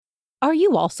Are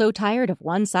you also tired of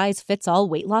one-size-fits-all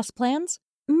weight loss plans?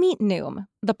 Meet Noom,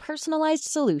 the personalized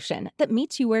solution that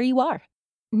meets you where you are.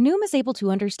 Noom is able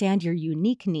to understand your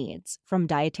unique needs, from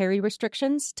dietary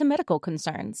restrictions to medical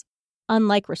concerns.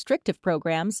 Unlike restrictive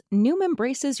programs, Noom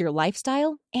embraces your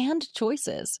lifestyle and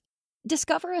choices.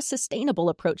 Discover a sustainable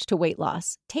approach to weight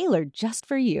loss, tailored just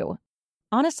for you.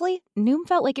 Honestly, Noom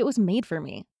felt like it was made for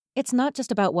me. It's not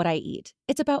just about what I eat,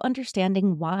 it's about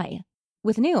understanding why.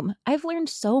 With Noom, I've learned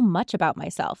so much about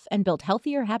myself and built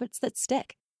healthier habits that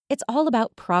stick. It's all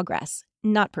about progress,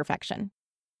 not perfection.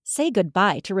 Say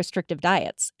goodbye to restrictive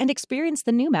diets and experience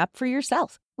the Noom app for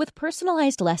yourself with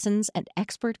personalized lessons and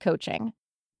expert coaching.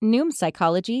 Noom's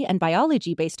psychology and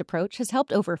biology-based approach has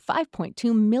helped over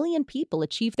 5.2 million people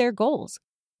achieve their goals.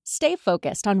 Stay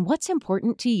focused on what's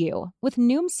important to you with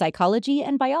Noom's psychology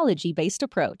and biology-based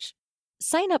approach.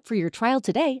 Sign up for your trial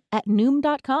today at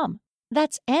Noom.com.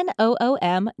 That's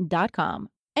Noom.com.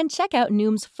 And check out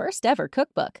Noom's first ever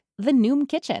cookbook, The Noom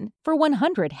Kitchen, for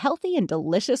 100 healthy and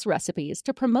delicious recipes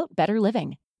to promote better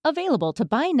living. Available to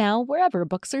buy now wherever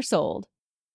books are sold.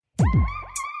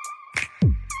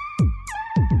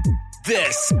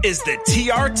 This is the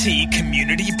TRT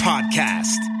Community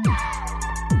Podcast,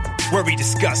 where we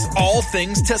discuss all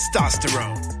things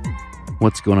testosterone.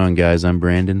 What's going on, guys? I'm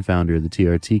Brandon, founder of the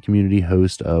TRT Community,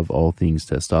 host of All Things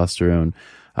Testosterone.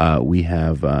 We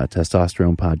have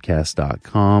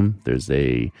testosteronepodcast.com. There's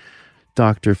a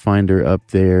doctor finder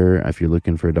up there. If you're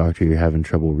looking for a doctor, you're having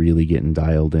trouble really getting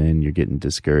dialed in, you're getting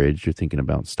discouraged, you're thinking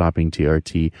about stopping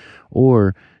TRT,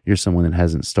 or you're someone that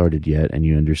hasn't started yet and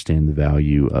you understand the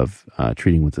value of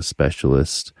treating with a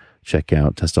specialist, check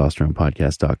out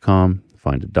testosteronepodcast.com,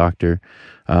 find a doctor.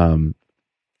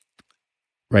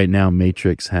 Right now,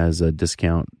 Matrix has a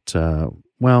discount.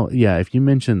 If you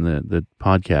mention the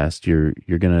podcast, you're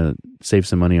going to save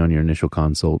some money on your initial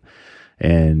consult,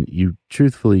 and you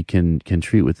truthfully can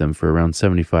treat with them for around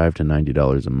 $75 to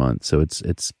 $90 a month. So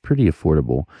it's pretty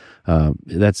affordable.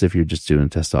 That's if you're just doing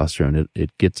testosterone.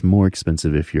 It gets more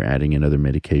expensive if you're adding in other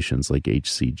medications like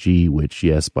HCG, which,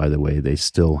 yes, by the way, they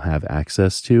still have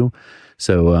access to.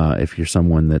 So if you're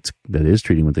someone that is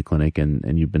treating with the clinic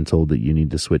and you've been told that you need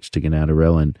to switch to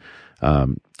Ganadorelin,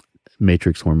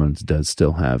 Matrix Hormones does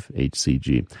still have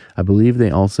HCG. I believe they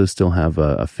also still have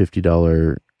a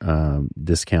 $50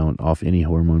 discount off any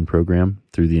hormone program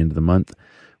through the end of the month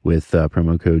with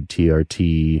promo code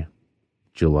TRT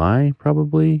July,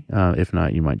 probably. If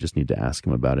not, you might just need to ask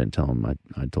them about it and tell them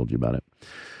I told you about it.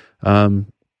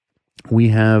 We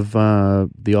have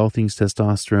the All Things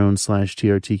Testosterone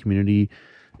 /TRT Community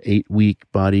 8-week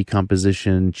body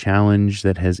composition challenge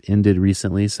that has ended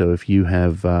recently. So if you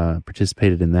have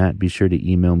participated in that, be sure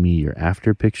to email me your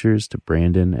after pictures to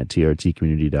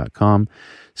brandon@trtcommunity.com.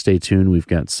 Stay tuned. We've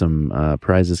got some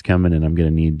prizes coming, and I'm going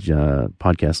to need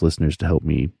podcast listeners to help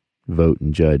me vote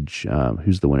and judge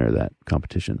who's the winner of that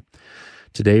competition.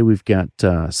 Today we've got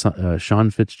Sean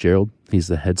Fitzgerald. He's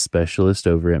the head specialist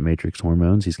over at Matrix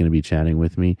Hormones. He's going to be chatting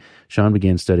with me. Sean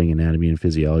began studying anatomy and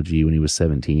physiology when he was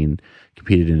 17,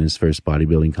 competed in his first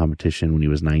bodybuilding competition when he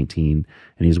was 19,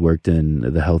 and he's worked in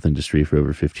the health industry for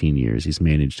over 15 years. He's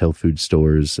managed health food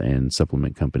stores and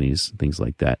supplement companies, things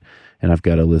like that. And I've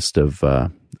got a list of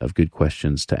good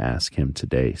questions to ask him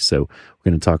today. So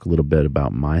we're going to talk a little bit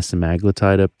about my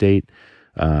semaglutide update.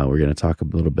 We're going to talk a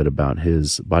little bit about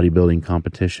his bodybuilding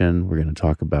competition. We're going to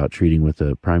talk about treating with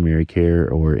a primary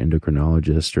care or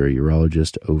endocrinologist or a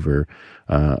urologist over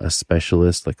a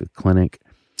specialist like a clinic.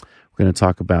 We're going to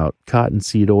talk about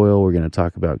cottonseed oil. We're going to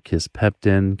talk about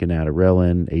kisspeptin,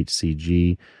 Ganadorelin,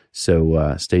 HCG.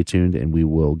 So stay tuned and we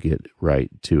will get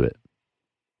right to it.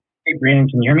 Hey, Brandon,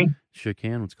 can you hear me? Sure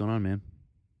can. What's going on, man?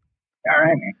 All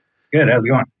right, man. Good. How's it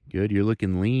going? Good. You're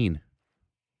looking lean.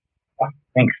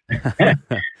 Thanks.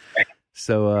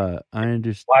 So I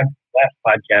understand. Last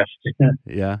podcast.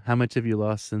 Yeah. How much have you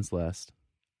lost since last?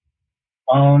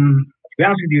 To be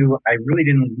honest with you, I really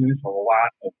didn't lose a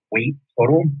lot of weight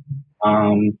total.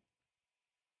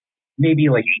 Maybe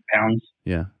like 8 pounds.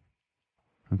 Yeah.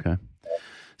 Okay.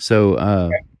 So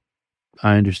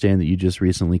I understand that you just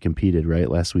recently competed, right?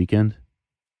 Last weekend?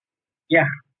 Yeah,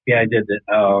 I did the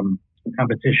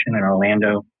competition in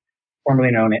Orlando,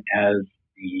 formerly known as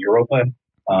the Europa.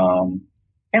 Kind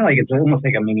of like it's almost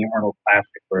like a mini Arnold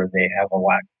Classic where they have a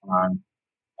lot going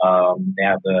on. They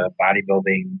have the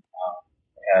bodybuilding,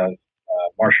 they have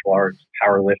martial arts,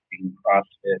 powerlifting,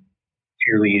 CrossFit,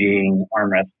 cheerleading,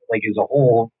 arm wrestling. Like it's a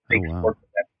whole big sport for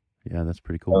them. Yeah, that's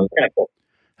pretty cool. So it's kind of cool.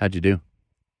 How'd you do?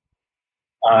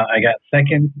 I got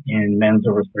second in men's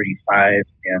over 35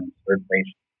 and third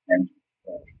place in men's.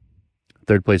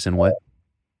 Third place in what?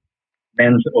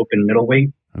 Men's open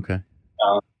middleweight. Okay.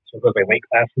 So it goes by weight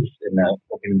classes in the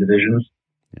open divisions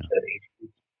Yeah. instead of age.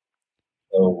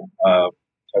 So, so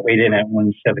I weighed in at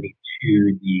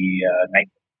 172 the night.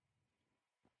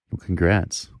 Well,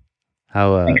 congrats.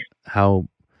 How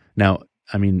now,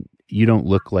 I mean, you don't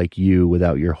look like you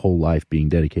without your whole life being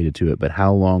dedicated to it, but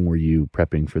how long were you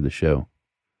prepping for the show?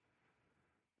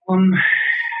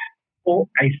 Well,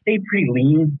 I stayed pretty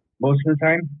lean most of the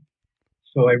time.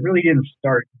 So I really didn't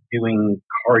start doing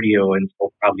cardio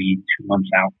until probably 2 months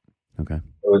out. Okay. It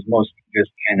was mostly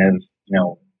just kind of,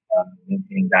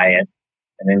 maintaining diet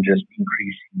and then just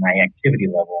increasing my activity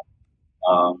level.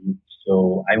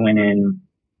 So I went in,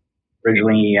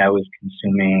 originally I was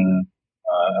consuming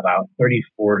about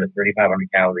 34 to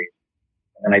 3,500 calories.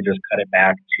 And then I just cut it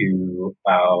back to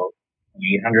about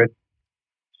 800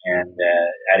 and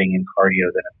adding in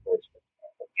cardio, then of course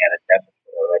looking at a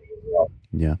deficit already as well.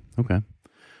 Yeah. Okay.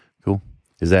 Cool.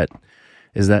 Is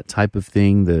that type of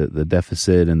thing, the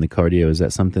deficit and the cardio, is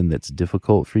that something that's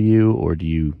difficult for you, or do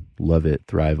you love it,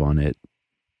 thrive on it?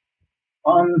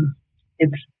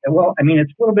 It's a little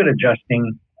bit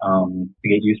adjusting to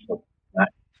get used to not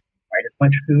quite as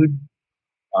much food,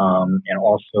 and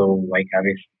also like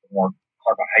obviously the more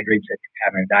carbohydrates that you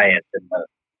have in your diet, then the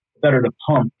better the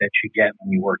pump that you get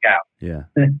when you work out. Yeah.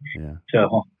 Yeah.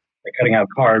 So by cutting out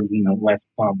carbs, less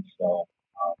pump. So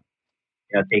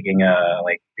taking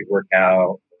like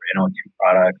pre-workout or NO2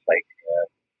 products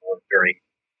will very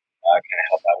kind of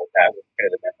help out with that, with kind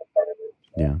of the mental part of it.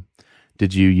 So. Yeah.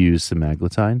 Did you use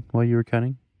semaglutide while you were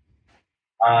cutting?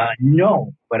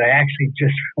 No, but I actually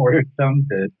just ordered some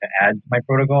to add to my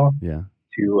protocol. Yeah.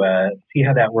 To see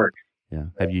how that works. Yeah.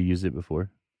 Have you used it before?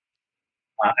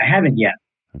 I haven't yet.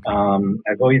 Okay.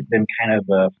 I've always been kind of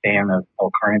a fan of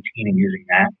L-carnitine and using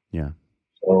that. Yeah.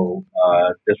 So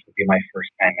this will be my first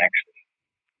time actually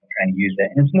trying to use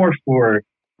that. And it's more for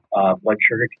blood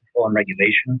sugar control and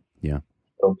regulation. Yeah.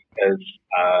 So because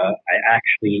I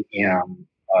actually am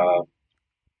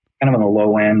kind of on the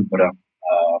low end, but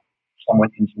somewhat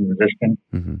insulin resistant.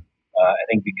 Mm-hmm. I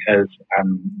think because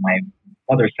my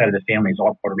mother's side of the family is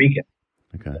all Puerto Rican.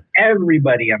 Okay.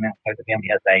 Everybody on that side of the family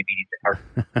has diabetes and heart.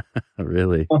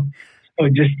 Really? So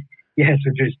just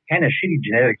kind of shitty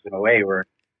genetics in a way where,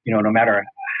 no matter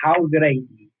how good I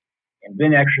eat and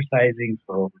been exercising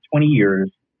for over 20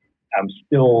 years, I'm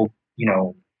still,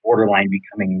 borderline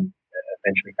becoming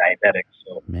eventually diabetic.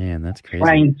 So man, that's crazy.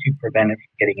 Trying to prevent it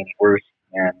from getting any worse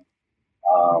and,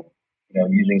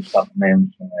 using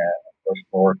supplements and of course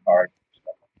lower carbs and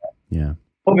stuff like that. Yeah.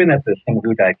 Hoping that the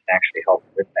semaglutide can actually help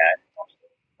with that.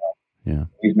 Yeah.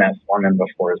 Used metformin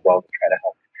before as well to try to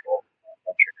help control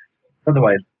blood sugar.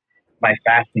 Otherwise, my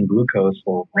fasting glucose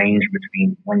will range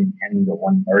between 110 to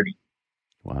 130.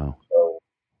 Wow. So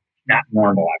not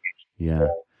normal, obviously. Yeah.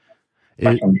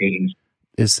 So,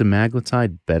 is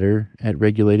semaglutide better at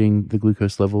regulating the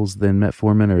glucose levels than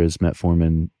metformin, or is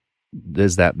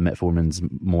metformin's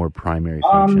more primary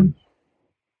function?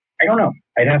 I don't know.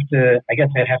 I guess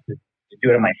I'd have to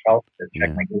do it myself to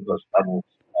check my glucose levels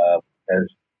because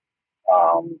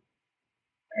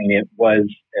it was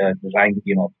designed to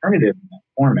be an alternative to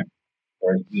metformin,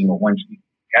 whereas being a once-weekly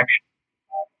injection,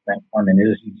 metformin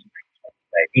is used for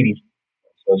diabetes,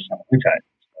 so is semaglutide.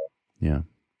 Yeah.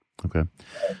 Okay.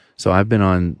 So I've been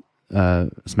on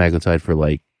semaglutide for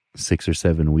like 6 or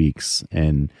 7 weeks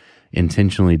and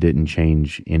intentionally didn't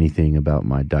change anything about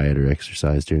my diet or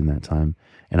exercise during that time,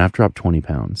 and I've dropped 20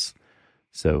 pounds.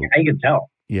 So I can tell.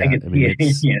 Yeah,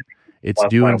 it's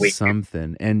doing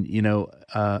something. And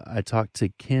I talked to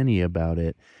Kenny about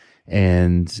it,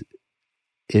 and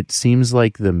it seems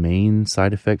like the main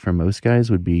side effect for most guys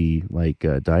would be like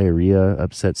diarrhea,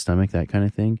 upset stomach, that kind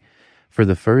of thing. For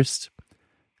the first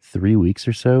 3 weeks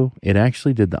or so, it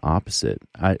actually did the opposite.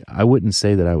 I wouldn't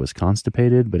say that I was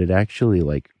constipated, but it actually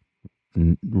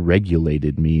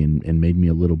regulated me and made me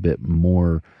a little bit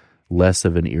less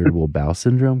of an irritable bowel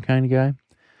syndrome kind of guy.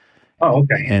 Oh,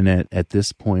 okay. And at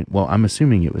this point, well, I'm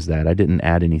assuming it was that. I didn't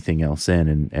add anything else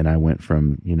in, and I went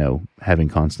from, having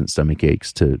constant stomach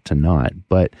aches to not.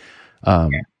 But I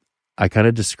kind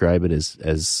of describe it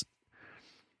as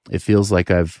it feels like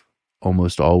I've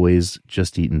almost always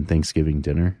just eaten Thanksgiving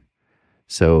dinner.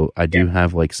 So I do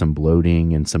have like some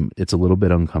bloating and it's a little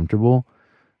bit uncomfortable.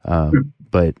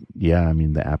 But yeah,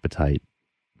 the appetite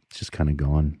is just kind of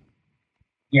gone.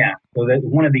 Yeah, so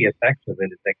one of the effects of it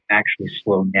is that it can actually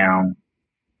slow down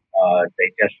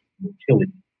digestive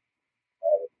motility.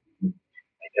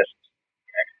 Digestive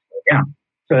can actually slow down.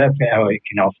 So that's how it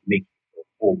can also make you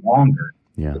full longer.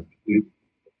 Yeah. So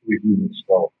we've moved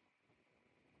slow.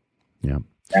 Yeah.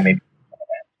 That may be some of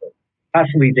that. So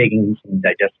possibly taking some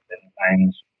digestive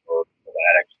enzymes or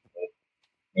probiotics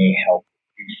may help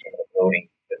reduce some of the bloating.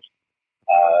 Because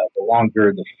the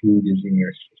longer the food is in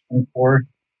your system for,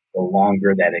 the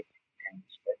longer that it can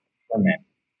start to ferment.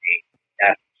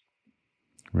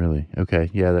 Really? Okay.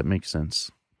 Yeah, that makes sense.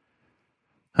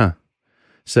 Huh.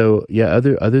 So yeah,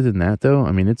 other than that though,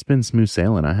 I mean, it's been smooth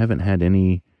sailing. I haven't had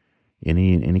any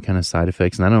kind of side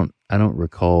effects, and I don't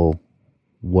recall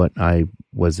what I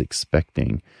was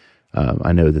expecting.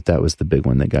 I know that was the big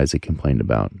one that guys had complained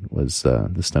about was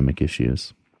the stomach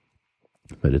issues,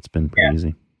 but it's been pretty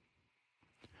easy.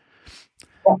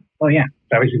 Well, yeah,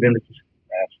 it's obviously been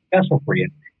successful for you.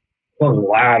 Well, a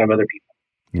lot of other people.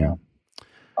 Yeah.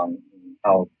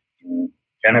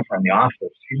 Jennifer in the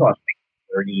office, she's lost like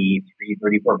 33,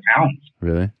 34 pounds.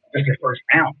 Really? Just her first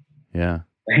pound. Yeah.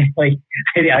 Like,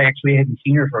 I actually hadn't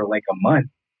seen her for like a month.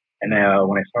 And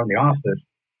when I saw her in the office,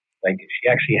 like, she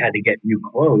actually had to get new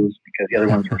clothes because the other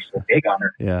ones were so big on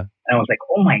her. Yeah. And I was like,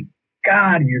 oh my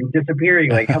God, you're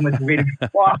disappearing. Like, how much weight have you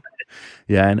lost?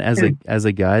 Yeah. And as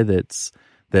a guy that,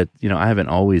 you know, I haven't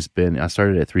always been, I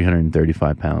started at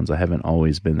 335 pounds. I haven't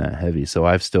always been that heavy. So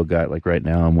I've still got, like right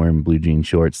now, I'm wearing blue jean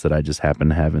shorts that I just happen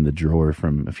to have in the drawer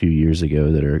from a few years ago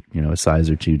that are, you know, a size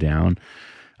or two down.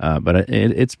 But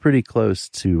it's pretty close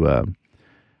to,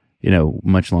 you know,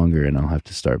 much longer, and I'll have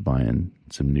to start buying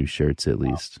some new shirts at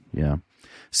least. Yeah.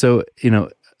 So, you know,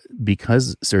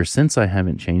 since I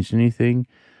haven't changed anything,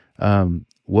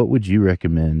 what would you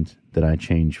recommend that I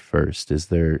change first? Is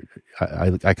there,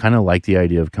 I kind of like the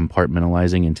idea of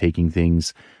compartmentalizing and taking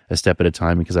things a step at a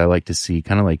time, because I like to see,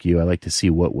 kind of like you, I like to see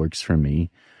what works for me.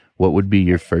 What would be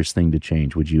your first thing to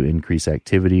change? Would you increase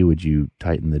activity? Would you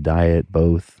tighten the diet?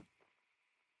 Both?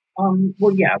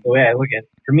 Well, yeah, the way I look at it,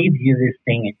 for me, the easiest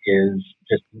thing is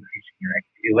just increasing your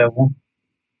activity level.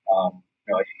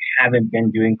 You know, if you haven't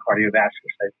been doing cardiovascular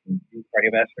exercise, do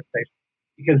cardiovascular exercise,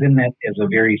 because in that is a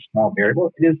very small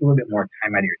variable. It is a little bit more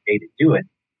time out of your day to do it.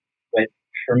 But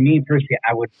for me personally,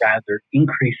 I would rather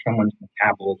increase someone's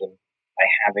metabolism by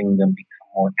having them become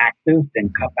more active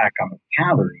than cut back on the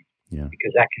calories,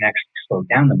 because that can actually slow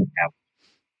down the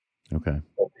metabolism. Okay.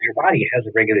 So your body has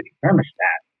a regulating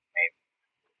thermostat,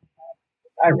 the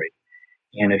thyroid.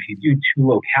 And if you do too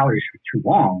low calories for too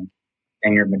long,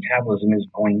 then your metabolism is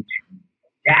going to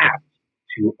adapt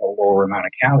to a lower amount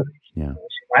of calories. Yeah.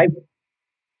 Survival.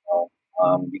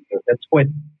 Because that's what,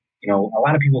 you know, a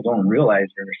lot of people don't realize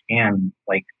or understand,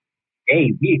 like,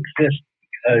 hey, we exist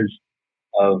because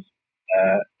of,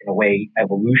 in a way,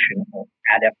 evolution or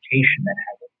adaptation that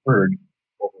has occurred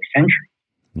over centuries.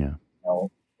 Yeah. You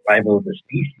know, survival of the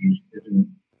species isn't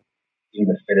being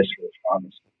the fittest or the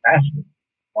strongest or the fastest.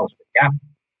 Most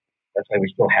adaptive. That's why we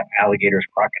still have alligators,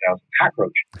 crocodiles, and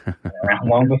cockroaches around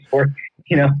long before,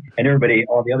 you know, and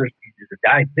all the other species have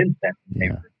died since then.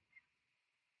 Yeah.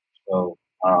 So,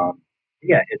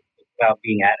 it's about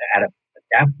being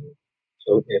adaptive.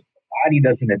 So if the body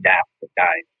doesn't adapt, it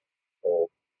dies. So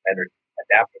better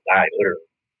adapt or die, literally.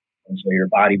 And so your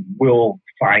body will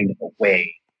find a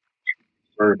way to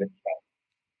preserve itself.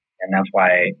 And that's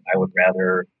why I would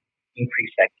rather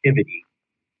increase activity,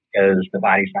 because the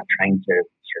body's not trying to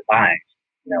survive.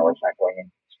 You know, it's not going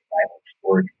into survival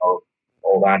storage mode,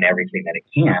 hold on to everything that it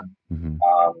can. Mm-hmm.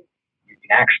 You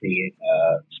can actually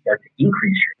start to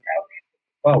increase your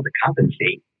calories to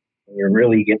compensate when you're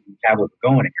really getting the metabolism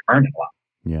going and you're burning a lot.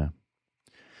 Yeah.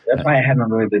 That's why I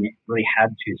haven't really had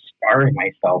to starve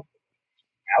myself with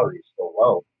calories so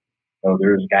low. So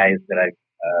there's guys that I've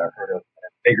heard of that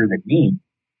are bigger than me,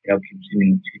 you know,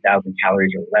 consuming 2,000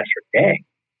 calories or less per day.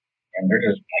 And they're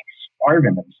just like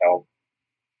starving themselves.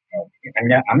 You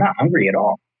know, I'm not hungry at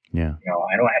all. Yeah. You know,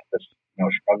 I don't have to, you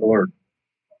know, struggle or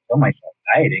kill myself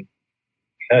dieting,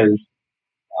 because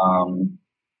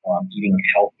I'm eating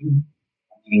healthy.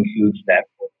 I'm eating foods that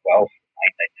work well for my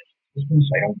digestive system, so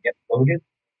I don't get bloated.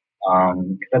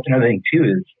 Because that's another thing too,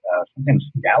 is sometimes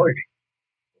food allergies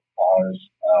cause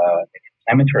an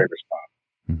inflammatory response.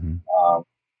 Mm-hmm.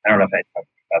 I don't know if I talked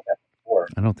about that before.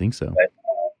 I don't think so. But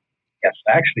yes,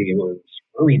 actually, it was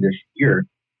early this year.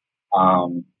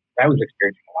 I was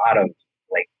experiencing a lot of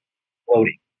like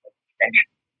bloating, tension,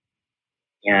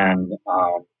 and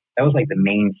that was like the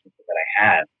main symptom that I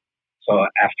had. So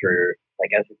after, like,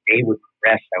 as the day would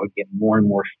progress, I would get more and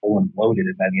more full and bloated,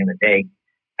 and by the end of the day,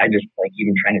 I just, like,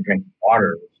 even trying to drink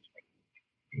water was just like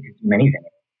too many things.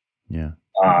 Yeah.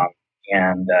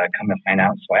 And come to find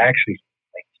out, so I actually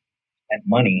like spent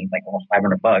money, like almost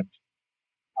 $500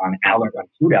 on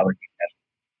food allergy tests.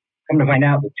 Come to find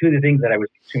out, the two of the things that I was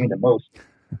consuming the most,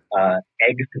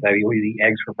 eggs, because I always eat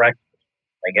eggs for breakfast,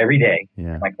 like every day.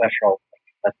 Yeah. My cholesterol was like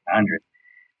less than 100.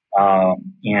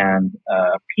 And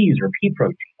peas or pea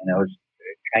protein. And I was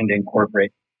trying to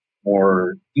incorporate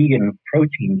more vegan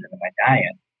proteins in my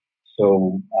diet.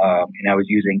 So, and I was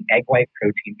using egg white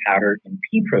protein powder and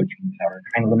pea protein powder,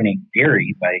 trying to eliminate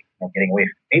dairy by getting away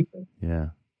from paper. Yeah.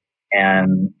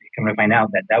 And come to find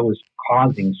out that that was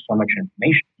causing so much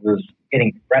inflammation. It was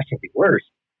getting progressively worse.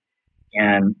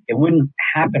 And it wouldn't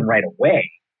happen right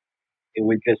away. It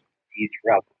would just be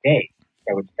throughout the day.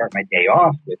 So I would start my day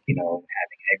off with,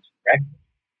 having eggs for breakfast.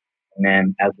 And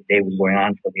then as the day was going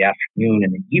on till the afternoon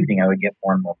and the evening, I would get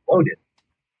more and more bloated.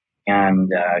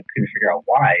 And couldn't figure out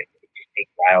why. It would just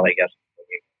take a while, I guess, for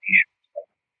the inflammation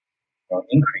to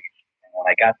increase. And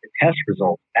when I got the test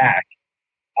results back,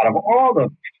 out of all the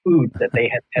foods that they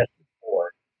had tested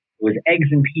for, it was eggs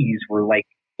and peas were like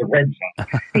the red zone.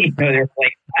 They were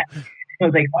like, I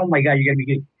was like, oh my God, you got to be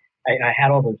good. I had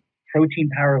all this protein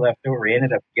powder left over. I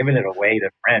ended up giving it away to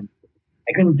friends.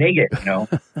 I couldn't take it,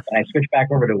 And I switched back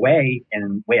over to whey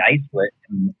and whey isolate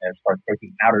and as far as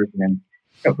protein powders, and then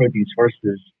protein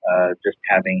sources, just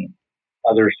having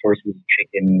other sources,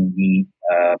 chicken, meat,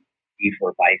 beef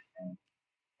or bison,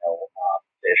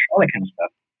 fish, all that kind of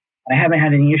stuff. And I haven't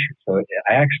had any issues. So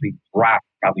I actually dropped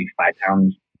probably 5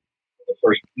 pounds the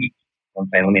first week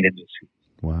once I eliminated those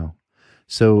foods. Wow.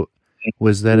 So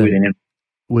was that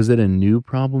a new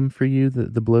problem for you,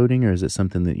 the bloating, or is it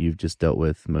something that you've just dealt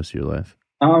with most of your life?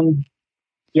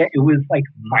 Yeah, it was like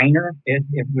minor. It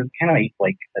was kind of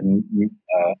like a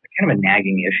kind of a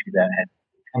nagging issue that had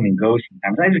come and go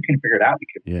sometimes. I just couldn't figure it out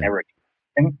because it never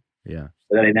came. Yeah.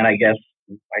 So then I guess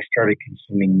I started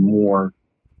consuming more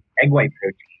egg white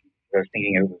protein. I was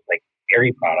thinking it was like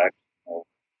dairy products,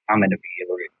 common to be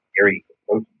allergic to dairy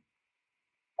protein,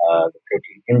 the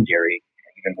protein in dairy,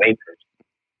 even whey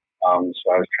protein.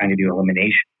 So I was trying to do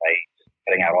elimination by just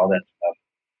cutting out all that stuff.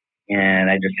 And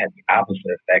I just had the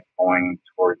opposite effect going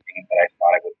towards things that I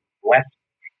thought I would do less.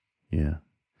 Yeah.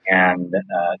 And,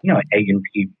 egg and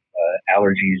pea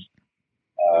allergies,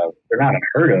 they're not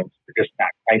unheard of. They're just not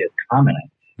quite as common.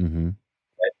 Mm-hmm.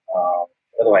 But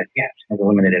otherwise, I've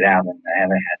eliminated it out and I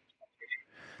haven't had.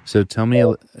 So tell me,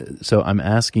 so I'm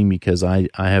asking because I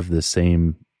have the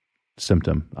same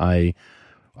symptom. I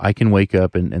can wake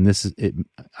up and this is it.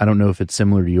 I don't know if it's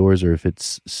similar to yours or if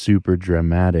it's super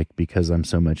dramatic because I'm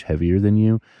so much heavier than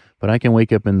you, but I can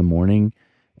wake up in the morning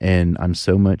and I'm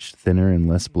so much thinner and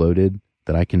less bloated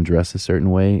that I can dress a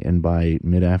certain way. And by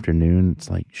mid-afternoon,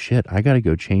 it's like, shit, I got to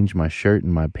go change my shirt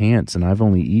and my pants. And I've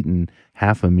only eaten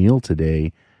half a meal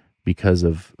today because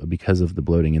of the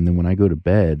bloating. And then when I go to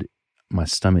bed, my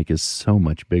stomach is so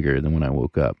much bigger than when I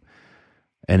woke up.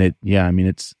 And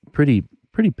it's pretty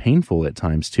painful at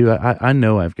times too. I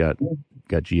know I've got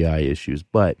GI issues,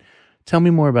 but tell me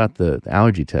more about the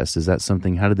allergy test. Is that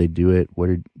something, how did they do it?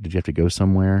 Did you have to go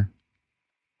somewhere?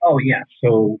 Oh yeah.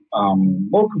 So,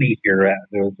 locally here,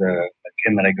 there's a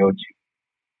gym that I go to,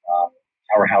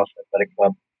 Powerhouse Athletic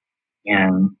Club,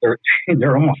 and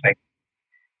they're almost like,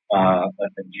 a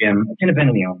gym. It's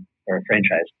independently owned or a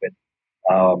franchise, but,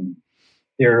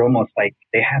 they're almost like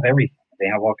they have everything. They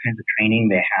have all kinds of training.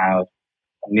 They have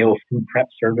a meal food prep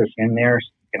service in there.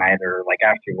 So you can either, like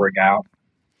after you work out,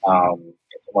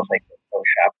 it's almost like a pro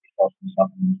shop. They sell some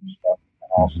supplements and stuff.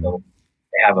 And also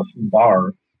they have a food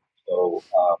bar. So,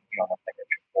 almost like a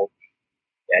Chipotle.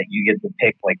 Yeah, you get to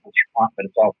pick like what you want, but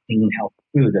it's all clean, healthy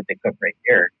food that they cook right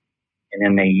there. And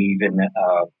then they even,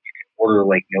 you can order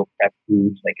like meal prep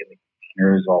foods, like in the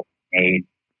containers all made.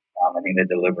 I think they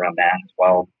deliver on that as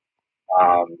well.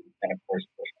 And of course,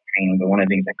 personal training. But one of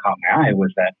the things that caught my eye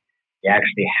was that they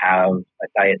actually have a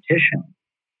dietitian.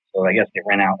 So I guess they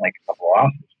rent out like a couple of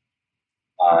offices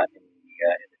in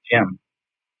the gym.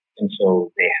 And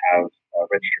so they have a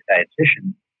registered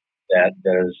dietitian that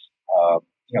does,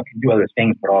 can do other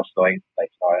things, but also I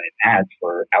saw an ad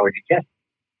for allergy testing.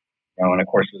 And of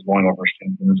course, it was going over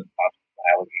symptoms and possible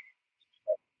allergies and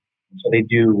stuff. And so they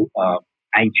do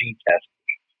IG tests,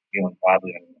 feeling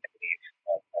bodily and I believe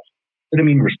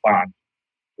immune response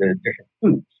to different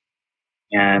foods.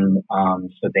 And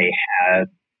so they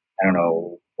had, I don't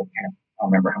know what kind of, I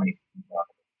don't remember how many panels.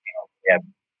 They had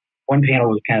one panel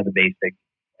was kind of the basic,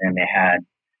 and they had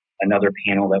another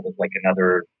panel that was like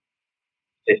another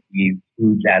 50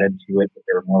 foods added to it, but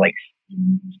they were more like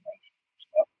steams and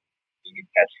stuff. You could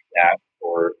test that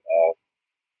for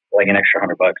like an extra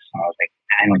 $100. And I was like,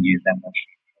 I don't use that much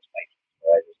spice, so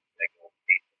I just like go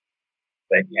basic.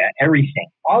 But yeah,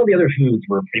 everything, all the other foods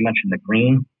were pretty much in the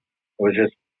green. It was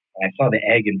just, when I saw the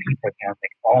egg and pea protein, I was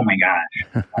like, oh my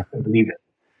gosh, I couldn't believe it.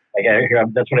 Like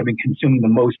that's what I've been consuming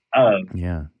the most of.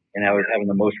 Yeah. And I was having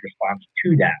the most response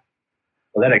to that.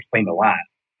 So that explained a lot.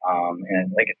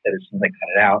 And like I said, as soon as I cut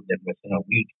it out, then within a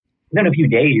week, within a few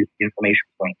days, the inflammation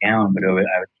was going down. But I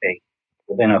would say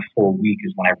within a full week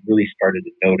is when I really started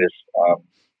to notice the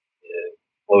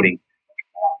bloating.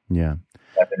 Yeah.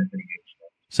 That's been pretty good.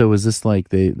 So is this like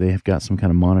they have got some kind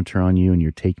of monitor on you and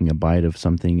you're taking a bite of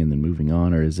something and then moving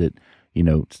on, or is it,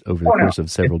 over the course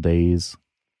of several days?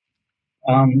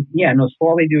 No. So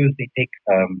all they do is they take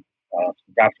some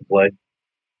drops of blood,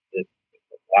 the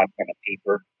lab kind of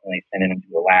paper, and they send it into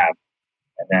a lab,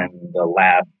 and then the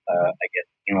lab,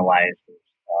 analyzes.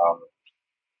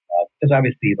 Because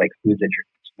obviously, like foods that you're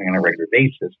consuming on a regular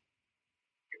basis,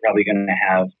 you're probably going to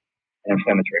have an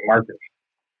inflammatory marker.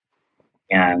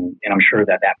 And I'm sure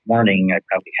that morning I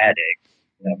probably had eggs,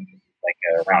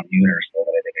 like around noon or so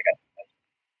that I think I got the test.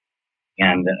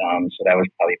 And so that was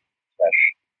probably fresh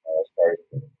as far as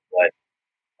the blood.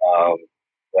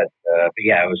 But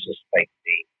yeah, it was just like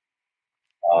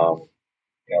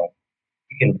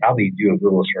you can probably do a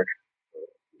Google search for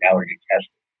allergy test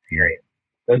area.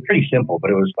 So it was pretty simple, but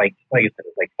it was like I said,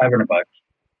 it was like $500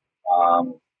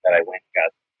 that I went and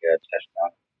got the test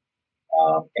done.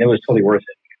 And it was totally worth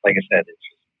it. Like I said, it's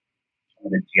just some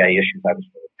of the GI issues I was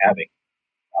having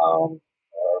are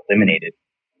eliminated.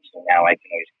 So now I can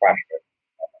always crush it.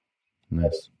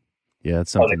 Nice. Yeah,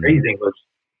 that's something. The crazy thing was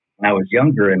when I was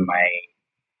younger in my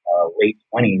late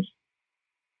 20s,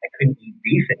 I couldn't eat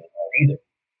beef anymore either.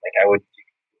 Like I would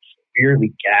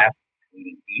severely gap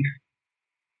eating beef.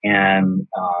 And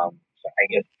so I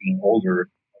guess being older,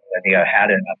 I think I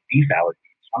had a beef allergy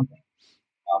or something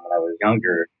when I was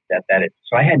younger.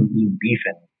 So I hadn't eaten beef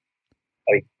in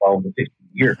like 12 to 15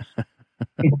 years. Like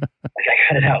I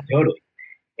cut it out totally.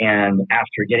 And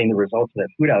after getting the results of that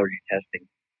food allergy testing,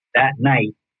 that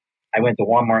night I went to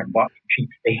Walmart and bought some cheap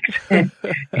steaks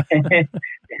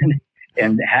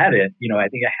and had it. I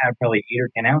think I had probably 8 or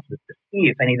 10 ounces to see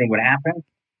if anything would happen,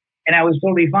 and I was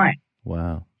totally fine.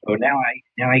 Wow. So now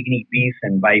I can eat beef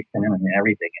and bison and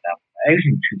everything. And I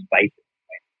usually choose bison.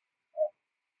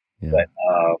 Yeah. But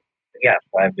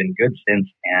so I've been good since,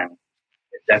 and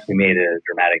it's definitely made a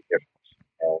dramatic difference.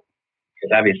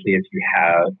 Because obviously, if you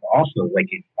have also, like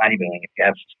in bodybuilding, if you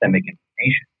have systemic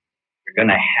inflammation, you're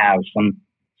going to have some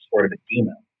sort of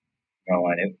edema.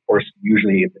 And of course,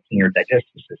 usually it's in your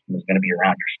digestive system is going to be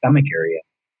around your stomach area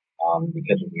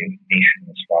because of the inflammation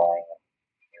and swelling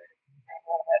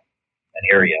that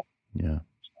area. Yeah.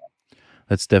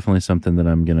 That's definitely something that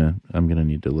I'm gonna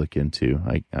need to look into.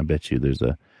 I bet you there's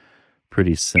a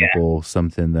pretty simple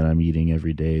something that I'm eating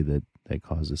every day that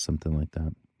causes something like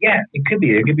that. Yeah, it could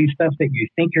be. It could be stuff that you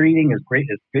think you're eating is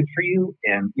good for you.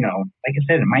 And, like I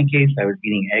said, in my case, I was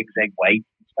eating eggs, egg whites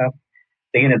and stuff,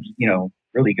 thinking it's,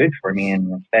 really good for me. And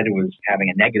instead it was having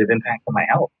a negative impact on my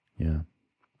health. Yeah.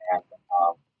 And,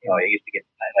 I used to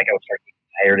I would start getting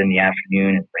tired in the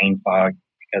afternoon and brain fog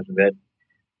because of it.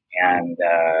 And,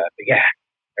 but yeah,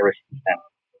 ever since then,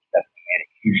 it's definitely made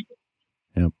a huge difference.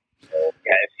 Yep. So,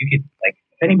 yeah, if you could,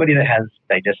 if anybody that has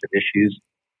digestive issues,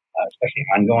 especially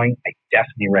ongoing, I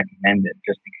definitely recommend it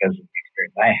just because of the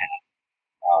experience I had.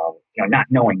 Not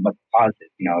knowing what the cause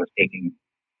is. I was taking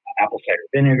apple cider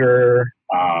vinegar,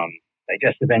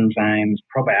 digestive enzymes,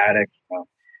 probiotics,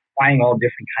 buying all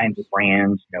different kinds of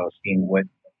brands, seeing what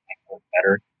might work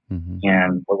better,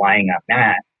 and relying on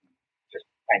that, just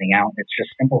finding out it's just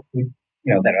simple food,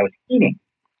 that I was eating.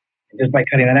 And just by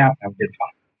cutting it out, I did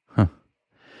fine. Huh.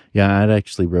 Yeah, I'd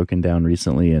actually broken down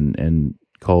recently and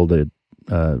called a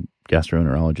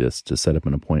gastroenterologist to set up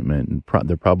an appointment, and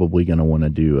they're probably going to want to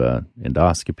do a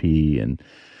endoscopy and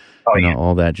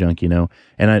all that junk, And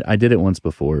I did it once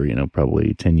before,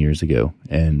 probably 10 years ago,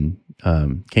 and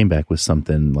came back with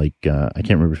something like I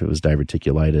can't remember if it was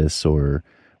diverticulitis or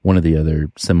one of the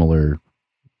other similar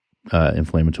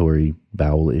inflammatory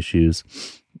bowel issues,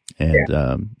 and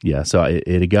so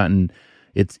it had gotten.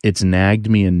 It's nagged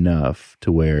me enough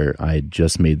to where I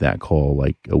just made that call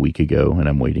like a week ago, and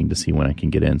I'm waiting to see when I can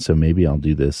get in. So maybe I'll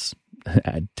do this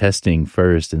testing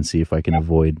first and see if I can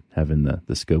avoid having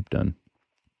the scope done.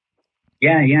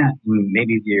 Yeah.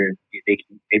 Maybe your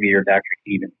doctor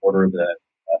can even order the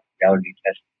allergy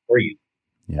test for you.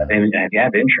 Yeah. If you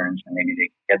have insurance, then maybe they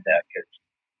can get that,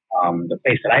 because the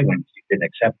place that I went to didn't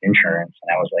accept insurance, and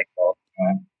I was like, well,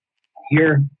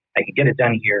 here I can get it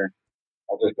done here.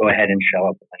 I'll just go ahead and shell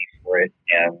out the money for it.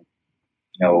 And,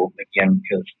 again,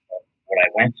 because what I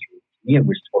went through, to me, it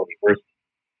was totally worth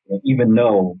it. Even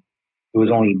though there was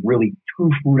only really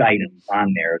 2 food items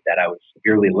on there that I was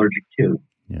severely allergic to.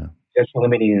 Yeah. Just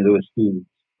eliminating those foods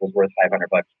was worth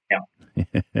 $500.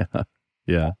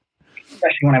 Yeah.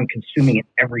 Especially when I'm consuming it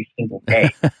every single day.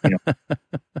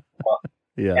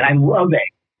 Yeah. And I love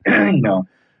eggs.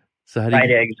 So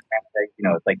fried eggs,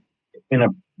 it's like it's been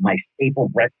my staple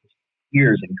breakfast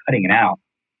years, and cutting it out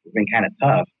it's been kind of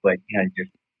tough, but,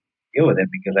 just deal with it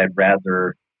because I'd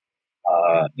rather,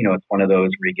 it's one of those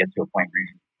where you get to a point where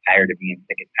you're tired of being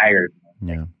sick and tired.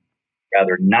 Yeah.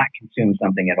 Rather not consume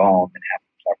something at all than have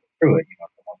to suffer through it. It's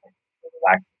almost like the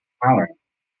lack of tolerance.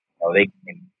 They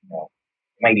can,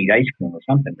 might eat ice cream or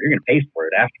something, but you're going to pay for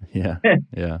it after. Yeah.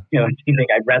 Yeah. It seems like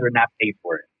I'd rather not pay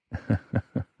for it.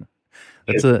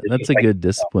 That's a good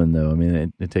discipline, though. I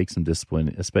mean, it takes some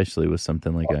discipline, especially with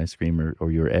something like ice cream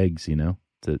or your eggs,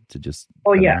 to just.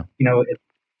 Oh, yeah. It's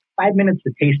 5 minutes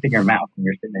to taste in your mouth when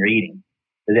you're sitting there eating.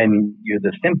 But then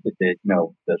the symptoms,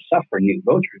 the suffering you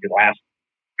go through could last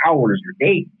hours or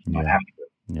days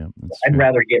afterwards. Yeah, I'd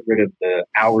rather get rid of the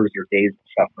hours or days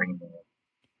of suffering than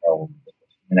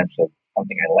minutes of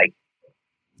something I like.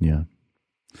 Yeah.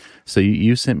 So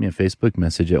you sent me a Facebook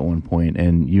message at one point,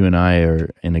 and you and I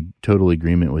are in a total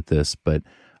agreement with this, but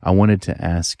I wanted to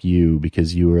ask you,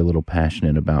 because you were a little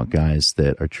passionate about guys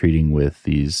that are treating with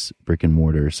these brick and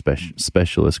mortar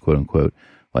specialists, quote unquote,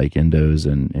 like endos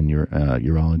and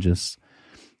urologists.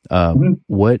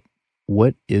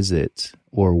 What is it,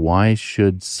 or why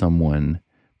should someone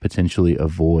potentially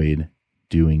avoid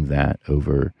doing that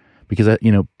over? Because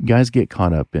guys get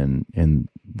caught up in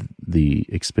the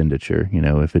expenditure.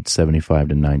 If it's $75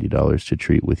 to $90 to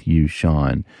treat with you,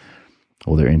 Sean,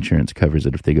 well, their insurance covers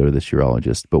it if they go to this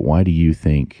urologist. But why do you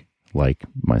think, like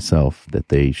myself, that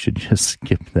they should just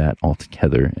skip that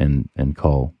altogether and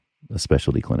call a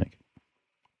specialty clinic?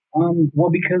 Well,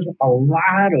 because a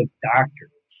lot of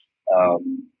doctors,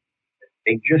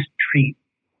 they just treat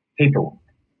paperwork.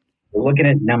 They're looking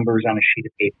at numbers on a sheet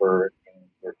of paper, and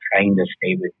they're trying to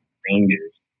stay with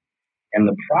ranges. And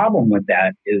the problem with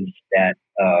that is that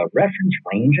reference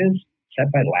ranges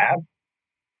set by lab,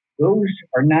 those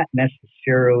are not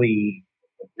necessarily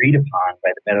agreed upon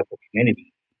by the medical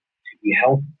community to be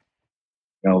healthy.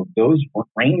 Those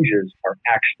ranges are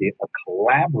actually a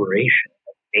collaboration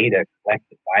of data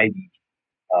collected by these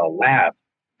labs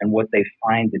and what they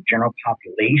find the general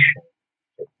population,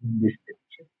 the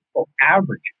statistical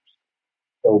averages.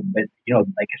 So, but,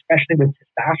 especially with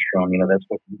testosterone, that's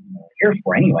what we're here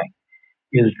for anyway,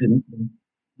 is the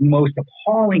most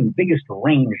appalling, biggest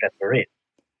range that there is.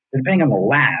 Depending on the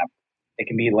lab, it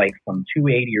can be like from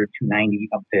 280 or 290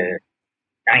 up to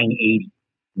 980,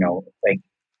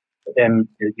 but then,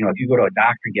 if you go to a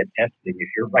doctor and get tested, if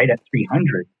you're right at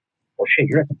 300, well, shit,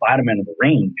 you're at the bottom end of the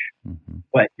range,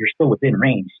 but you're still within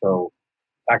range. So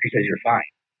doctor says you're fine.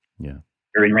 Yeah.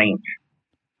 You're in range.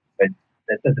 But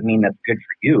that doesn't mean that's good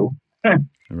for you.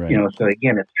 Right. So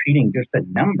again, it's treating just a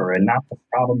number and not the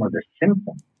problem or the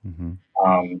symptom. Mm-hmm.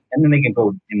 And then they can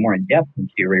go more in depth and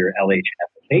see where your LH and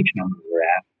FSH numbers are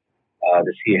at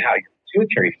to see how your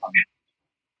pituitary functions.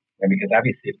 And because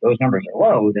obviously if those numbers are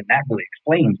low, then that really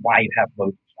explains why you have low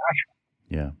testosterone.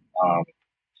 Yeah.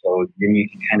 So then you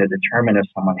can kind of determine if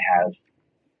someone has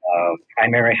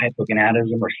primary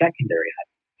hypogonadism or secondary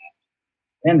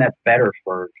hypogonadism. And that's better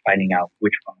for finding out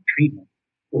which one treatment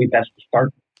will be best to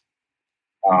start with.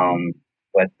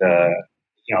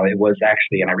 It was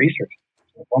actually, and I researched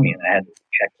it for me and I had to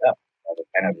check it up. It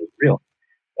kind of was real.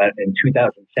 But in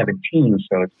 2017,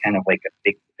 so it's kind of like a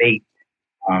big debate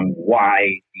on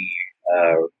why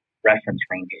the reference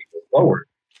ranges were lowered,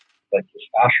 but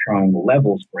testosterone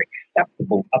levels were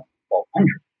acceptable up to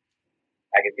 1200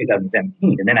 back in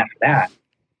 2017. And then after that,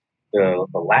 the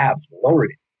labs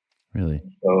lowered it. Really?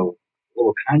 And so a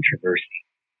little controversy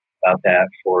about that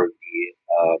for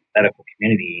the medical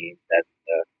community that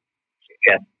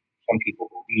suggests some people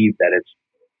believe that it's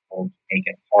going to make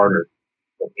it harder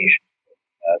for patients with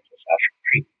testosterone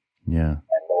treatment. Yeah.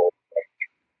 And lower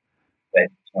but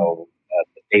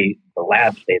the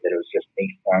labs say that it was just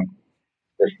based on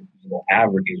the statistical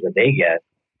averages that they get,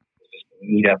 just to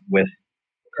meet up with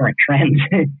the current trends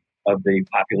of the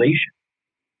population.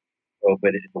 So,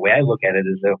 but the way I look at it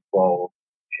is if the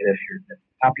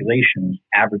population's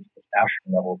average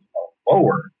testosterone levels are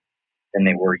lower than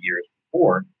they were years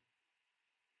before,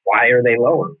 why are they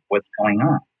lower? What's going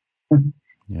on?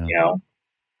 Yeah.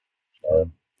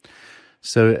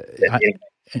 So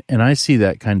I see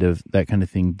that kind of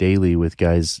thing daily with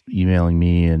guys emailing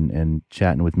me and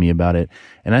chatting with me about it.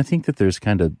 And I think that there's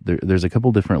a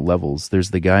couple different levels.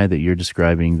 There's the guy that you're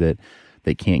describing that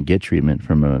they can't get treatment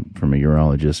from a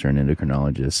urologist or an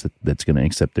endocrinologist that's going to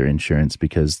accept their insurance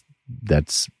because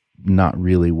that's not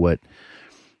really what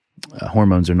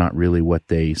hormones are not really what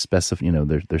they specify,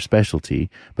 their specialty.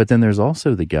 But then there's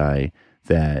also the guy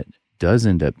that does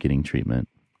end up getting treatment.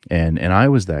 And I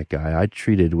was that guy. I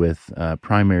treated with a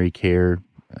primary care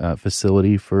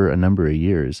facility for a number of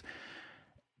years,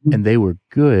 and they were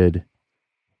good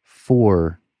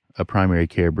for a primary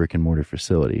care brick and mortar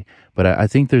facility. But I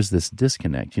think there's this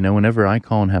disconnect. Whenever I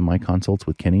call and have my consults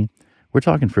with Kenny, we're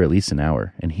talking for at least an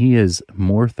hour, and he is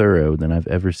more thorough than I've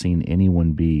ever seen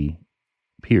anyone be,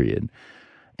 period.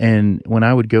 And when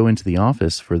I would go into the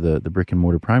office for the brick and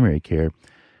mortar primary care,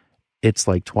 it's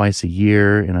like twice a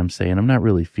year, and I'm saying I'm not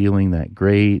really feeling that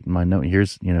great. My note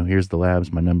here's the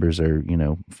labs. My numbers are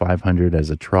 500 as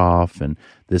a trough, and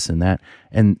this and that,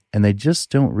 and they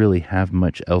just don't really have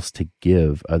much else to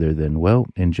give other than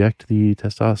inject the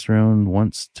testosterone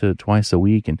once to twice a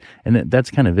week, and that's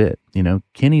kind of it.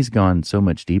 Kenny's gone so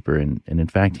much deeper, and in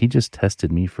fact he just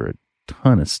tested me for a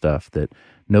ton of stuff that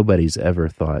nobody's ever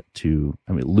thought to.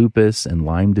 I mean, lupus and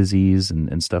Lyme disease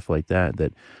and stuff like that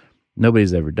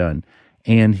nobody's ever done.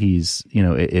 And he's,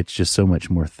 it's just so much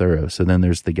more thorough. So then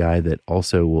there's the guy that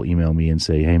also will email me and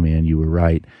say, hey man, you were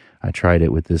right. I tried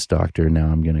it with this doctor. Now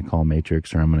I'm going to call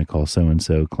Matrix, or I'm going to call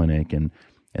so-and-so clinic. And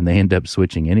they end up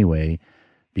switching anyway,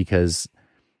 because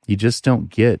you just don't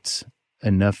get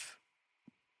enough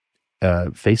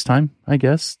FaceTime, I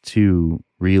guess, to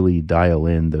really dial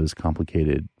in those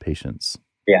complicated patients.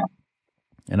 Yeah.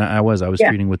 And I was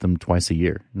treating with them twice a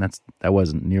year, and that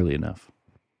wasn't nearly enough.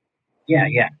 Yeah.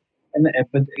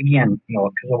 But again,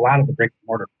 because a lot of the brick and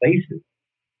mortar places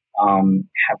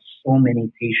have so many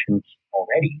patients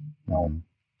already,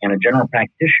 and a general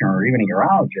practitioner or even a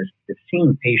urologist is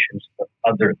seeing patients with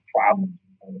other problems.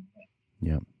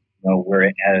 Yeah.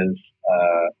 Whereas,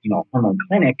 hormone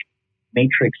clinic,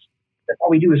 Matrix, that's all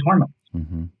we do is hormones.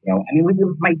 Mm-hmm. We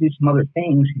might do some other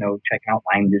things, check out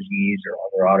Lyme disease or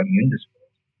other autoimmune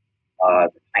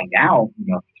disorders, to find out, if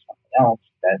there's something else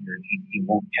that he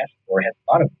won't test or has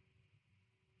thought of.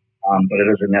 But it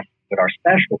isn't necessary. But our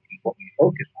specialty, what we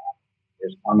focus on,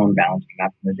 is hormone balancing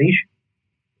optimization.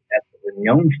 That's what we're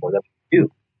known for. That's what we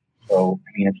do. So,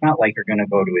 it's not like you're going to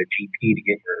go to a GP to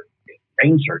get your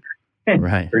brain surgery.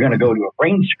 Right. You're going to go to a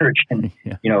brain surgeon,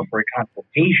 for a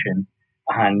consultation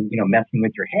on, messing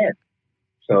with your head.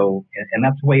 So, and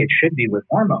that's the way it should be with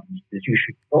hormones, is you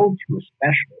should go to a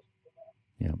specialist.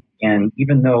 Yeah. And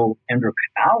even though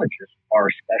endocrinologists are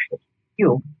specialists in the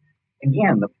field,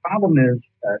 again, the problem is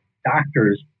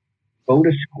doctors go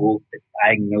to school to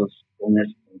diagnose illness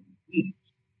and disease.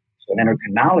 So an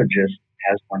endocrinologist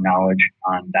has more knowledge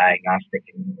on diagnostic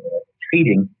and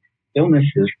treating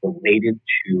illnesses related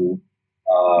to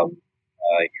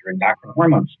your endocrine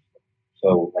hormones.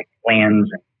 So like glands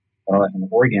and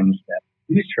organs that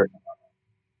produce certain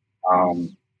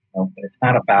hormones. But it's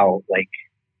not about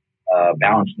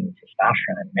balancing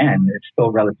testosterone in men. It's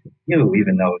still relatively new,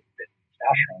 even though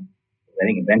testosterone was, I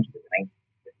think, invented in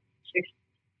the 1960s,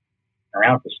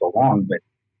 around for so long. But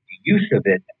the use of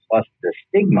it, plus the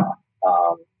stigma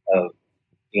of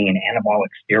being an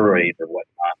anabolic steroid or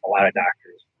whatnot, a lot of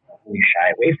doctors really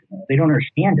shy away from it. They don't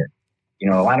understand it.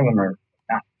 A lot of them are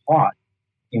not taught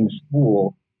in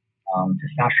school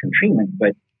testosterone treatment.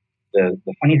 But the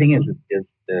funny thing is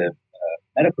the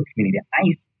medical community at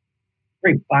NICE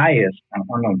very biased on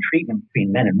hormone treatment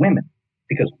between men and women,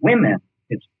 because women,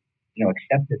 it's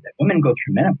accepted that women go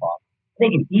through menopause. They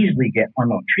can easily get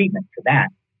hormone treatment for that,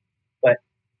 but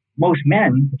most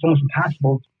men, it's almost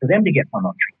impossible for them to get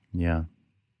hormone treatment. Yeah.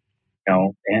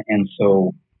 And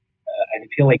so I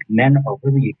feel like men are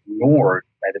really ignored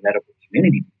by the medical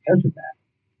community because of that.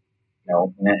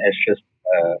 And it's just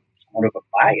somewhat of a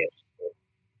bias.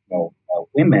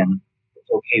 Women, it's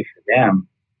okay for them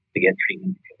to get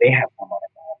treatment because they have hormone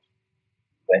imbalance.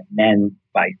 But men,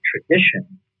 by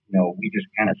tradition, we just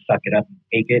kind of suck it up and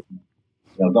take it and,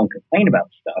 don't complain about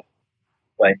stuff.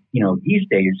 But, these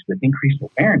days with increased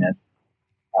awareness,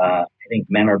 I think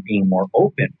men are being more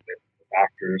open with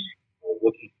doctors who are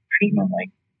looking for treatment.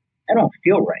 Like, I don't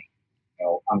feel right.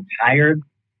 I'm tired.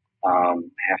 I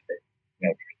have to,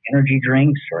 take energy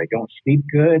drinks, or I don't sleep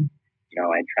good.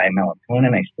 I try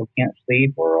melatonin, I still can't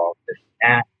sleep, or all this and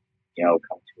that.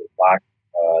 Come to a block,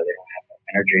 they don't have enough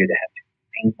energy, they have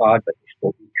pain fog, but they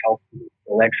still eat healthy,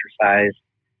 still exercise.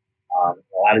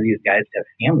 A lot of these guys have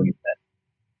families that,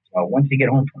 once they get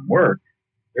home from work,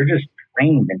 they're just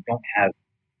drained and don't have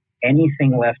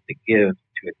anything left to give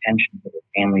to attention to their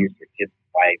families, their kids,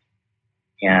 wives,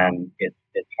 and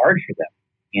it's hard for them.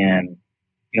 And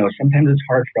sometimes it's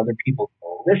hard for other people to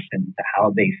listen to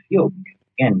how they feel, because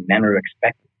again, men are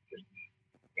expected to just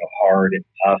be hard and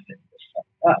tough and just suck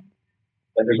up.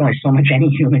 But there's only so much any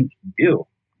human can do,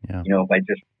 by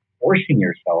just forcing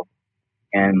yourself.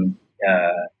 And,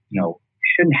 you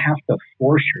shouldn't have to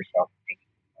force yourself to take it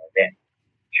all day.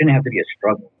 It shouldn't have to be a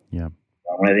struggle. Yeah.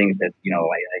 One of the things that,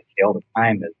 I say all the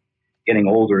time is getting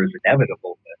older is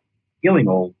inevitable, but feeling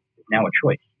old is now a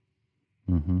choice.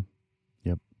 Mm-hmm.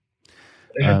 Yep.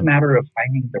 It's just a matter of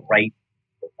finding the right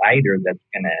provider that's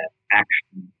going to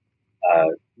actually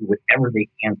do whatever they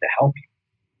can to help you.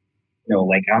 You know,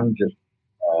 like I'm just,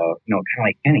 kind of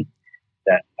like Kenny,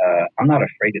 that I'm not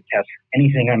afraid to test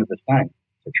anything under the sun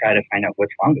to try to find out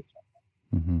what's wrong with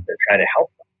someone, to try to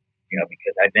help them,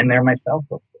 because I've been there myself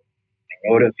before. I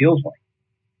know what it feels like.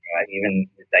 Even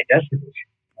the digestive issue.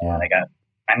 I got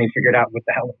finally figured out what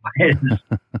the hell it is.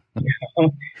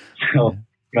 So,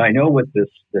 I know what this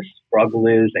struggle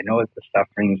is. I know what the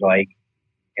suffering's like.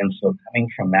 And so coming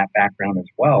from that background as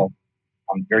well,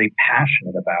 I'm very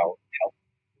passionate about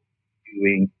helping,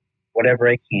 doing whatever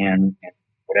I can and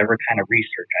whatever kind of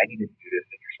research I need to do to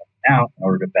figure something out in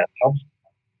order to best help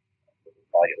someone with the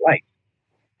quality of life.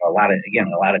 A lot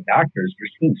of doctors, you're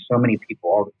seeing so many people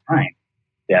all the time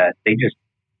that they just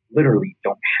literally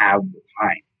don't have the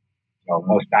time.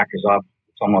 Most doctors' offices,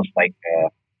 it's almost like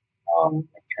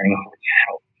turning over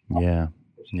cattle. Yeah.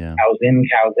 Cows in,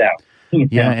 cows out.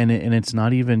 Yeah, and it's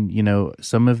not even,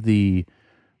 some of the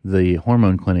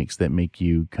hormone clinics that make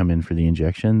you come in for the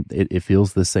injection, it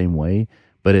feels the same way,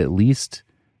 but at least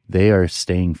they are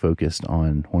staying focused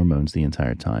on hormones the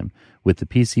entire time. With the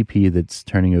PCP that's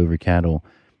turning over cattle,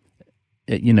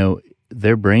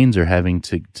 their brains are having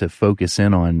to focus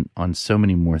in on so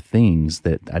many more things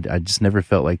that I just never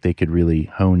felt like they could really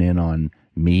hone in on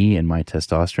me and my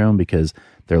testosterone, because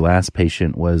their last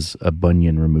patient was a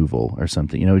bunion removal or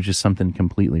something, just something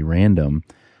completely random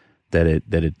that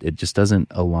it just doesn't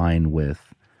align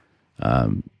with,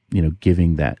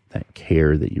 giving that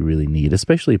care that you really need,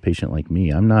 especially a patient like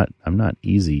me. I'm not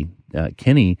easy.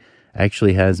 Kenny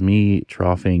actually has me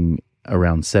troughing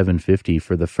around 750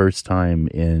 for the first time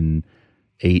in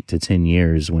 8 to 10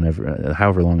 years.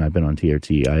 However long I've been on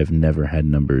TRT, I have never had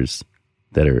numbers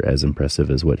that are as impressive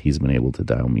as what he's been able to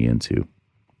dial me into.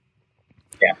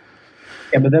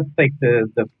 Yeah, but that's like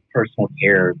the personal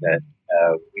care that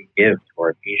we give to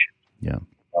our patients. Yeah.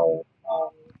 So,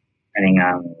 depending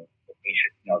on the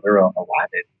patient, they're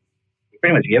allotted. We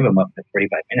pretty much give them up to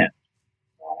 45 minutes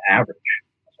on average,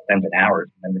 sometimes an hour,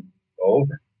 and then they go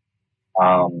over.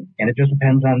 And it just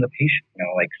depends on the patient.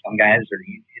 Like some guys are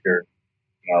either,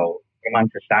 put them on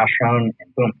testosterone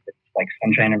and boom, it's like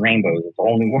sunshine and rainbows. It's a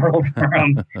whole new world for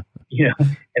them,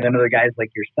 And then other guys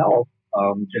like yourself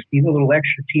just need a little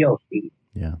extra TLC,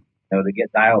 to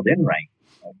get dialed in right.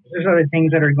 There's other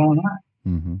things that are going on.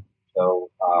 Mm-hmm. So,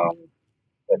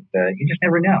 but you just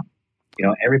never know.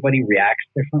 Everybody reacts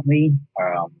differently.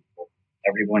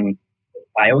 Everyone is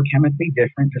biochemically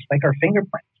different, just like our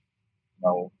fingerprints. We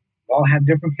all have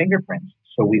different fingerprints,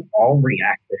 so we all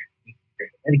react differently.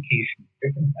 Different medications,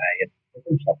 different diets,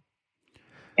 different supplements,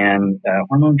 and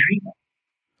hormone treatment.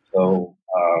 So,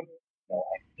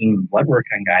 I've seen blood work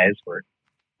on guys where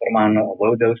put them on a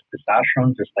low dose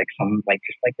testosterone, just like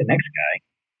the next guy.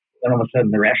 Then all of a sudden,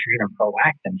 their estrogen and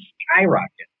prolactin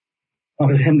skyrocket. All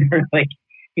of a sudden, they're like,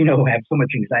 have so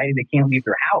much anxiety they can't leave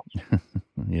their house.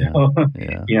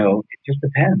 It just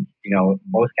depends.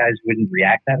 Most guys wouldn't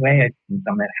react that way. I've seen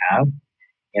some that have.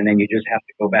 And then you just have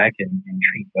to go back and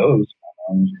treat those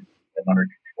hormones and get them under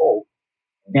control.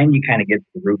 And then you kind of get to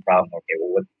the root problem. Okay,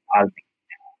 well, what's causing it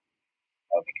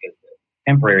now? Because the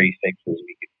temporary fixes,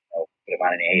 we could put them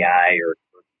on an AI or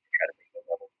try to bring the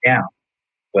levels down.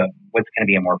 But what's going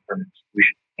to be a more permanent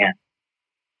solution again?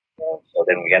 So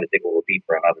then we got to dig a little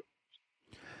deeper on other things.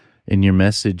 In your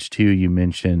message too, you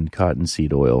mentioned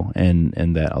cottonseed oil, and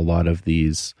that a lot of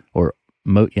these, or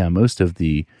most of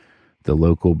the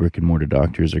local brick and mortar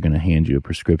doctors are going to hand you a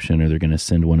prescription, or they're going to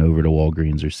send one over to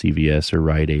Walgreens or CVS or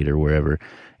Rite Aid or wherever,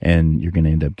 and you're going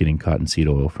to end up getting cottonseed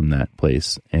oil from that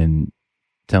place. And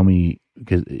tell me,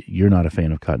 because you're not a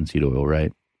fan of cottonseed oil,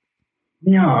 right?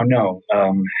 No.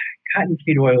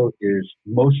 Cottonseed oil is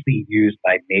mostly used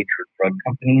by major drug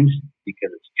companies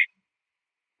because it's cheap.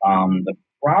 The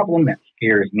problem that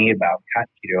scares me about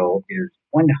cottonseed oil is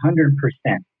 100%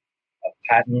 of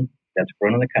cotton that's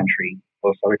grown in the country,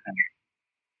 most other countries,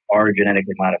 are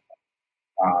genetically modified.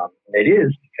 It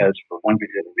is because, for one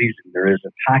particular reason, there is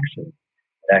a toxin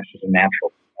that acts as a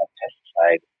natural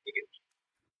pesticide. I think it's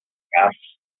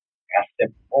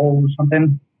gascepol or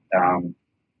something. I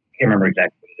can't remember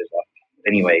exactly what it is off. But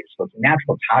anyway, so it's a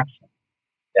natural toxin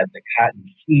that the cotton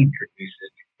seed produces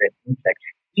to prevent insects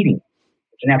from eating it.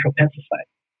 It's a natural pesticide.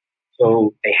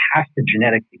 So they have to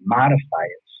genetically modify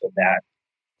it so that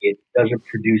it doesn't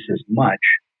produce as much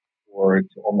or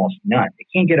to almost none. They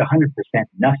can't get 100%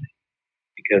 nothing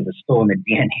because it's still in the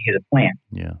DNA of the plant.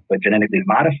 Yeah. But genetically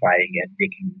modifying it, they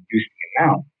can reduce the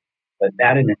amount. But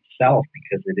that in itself,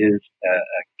 because it is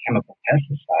a chemical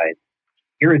pesticide,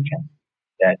 irritant,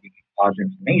 that it can cause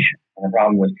inflammation. And the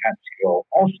problem with cottonseed oil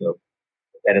also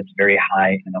that it's very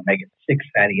high in omega-6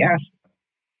 fatty acids.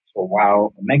 So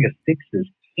while omega-6s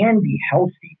can be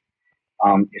healthy,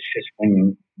 it's just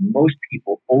when most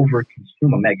people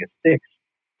overconsume omega-6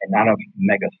 and not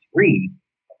omega-3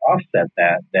 to offset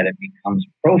that it becomes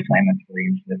pro-inflammatory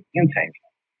instead of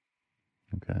anti-inflammatory.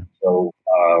 Okay. So,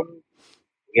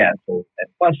 so and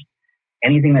plus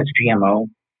anything that's GMO,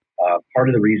 part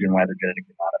of the reason why they're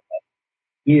genetically modified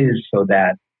is so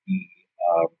that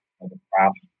the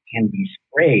crops can be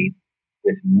sprayed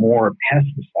with more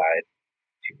pesticides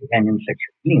to prevent insects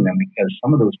from eating them, because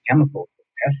some of those chemicals, the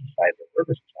pesticides or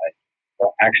herbicides,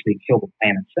 will actually kill the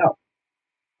plant itself.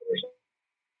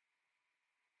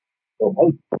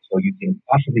 So you can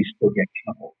possibly still get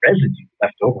chemical residue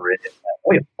left over it in that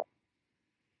oil.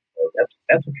 So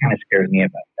that's what kind of scares me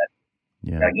about that.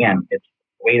 Yeah. Again, it's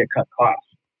a way to cut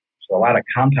costs. So a lot of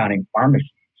compounding pharmacies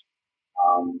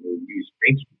will use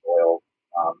grapeseed oil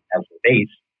as the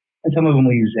base, and some of them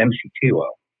will use MCT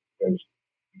oil, because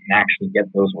you can actually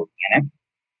get those organic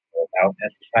without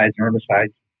pesticides and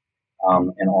herbicides,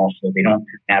 and also they don't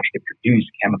naturally produce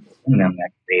chemicals in them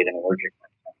that create an allergic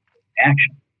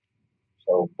reaction.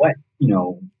 So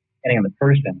depending on the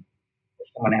person, if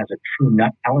someone has a true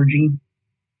nut allergy,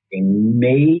 they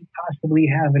may possibly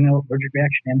have an allergic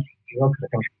reaction to MCT oil because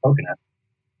it comes from coconut.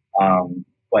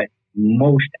 But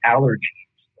most allergies,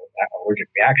 allergic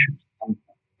reactions, come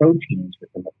from proteins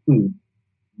within the food,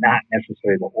 not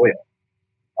necessarily the oil.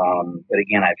 But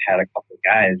again, I've had a couple of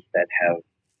guys that have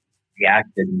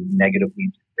reacted negatively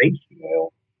to grapeseed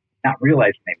oil, not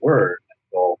realizing they were,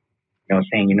 until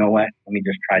saying, you know what, let me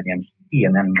just try the MCT,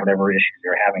 and then whatever issues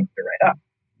they're having, clear right up.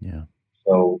 Yeah.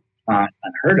 So it's not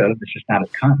unheard of. It's just not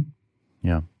as common.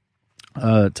 Yeah.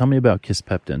 Tell me about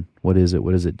Kisspeptin. What is it?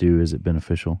 What does it do? Is it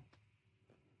beneficial?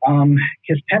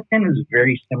 Kisspeptin is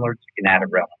very similar to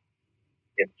ganatorenin.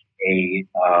 It's a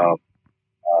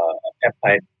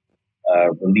peptide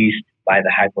released by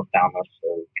the hypothalamus,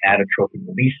 so gonadotropin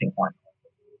releasing hormone,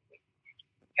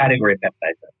 category of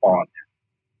peptides that fall in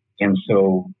there. And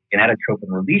so gonadotropin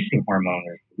releasing hormone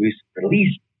is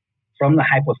released from the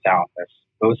hypothalamus,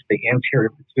 goes to the anterior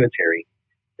pituitary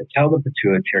to tell the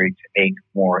pituitary to make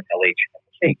more LH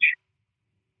and FSH.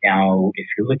 Now, if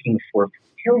you're looking for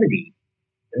fertility,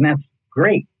 then that's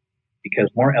great, because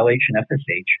more LH and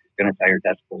FSH is going to tell your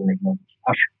testicles and make more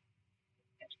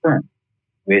testosterone and sperm,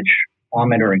 which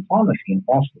Clomid or clomiphene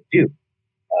also do,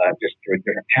 just through a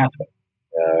different pathway.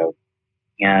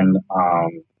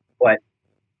 But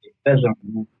it doesn't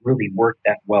really work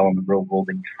that well in the real world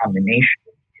in combination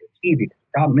with TRT, because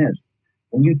the problem is,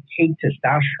 when you take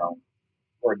testosterone,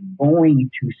 you're going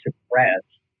to suppress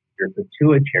your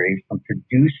pituitary from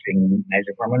producing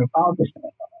nitrogen hormone and follicle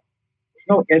stimulating hormone. There's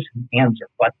no ifs and ands or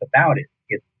buts about it.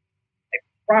 I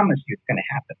promise you it's going to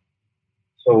happen.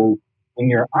 So when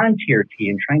you're on TRT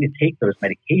and trying to take those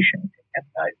medications and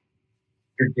peptides,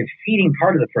 you're defeating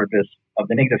part of the purpose of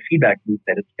the negative feedback loop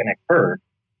that it's going to occur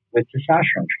with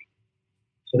testosterone treatment.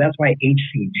 So that's why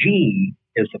HCG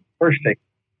is the perfect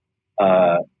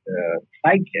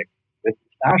sidekick with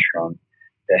testosterone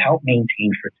to help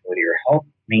maintain fertility or help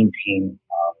maintain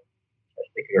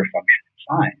testicular function and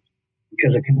size,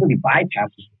 because it completely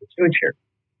bypasses the pituitary.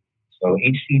 So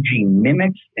HCG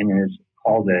mimics and is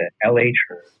called a LH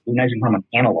or luteinizing hormone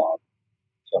analog.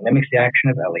 So it mimics the action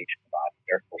of LH in the body,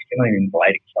 therefore stimulating the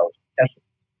Leydig cells in the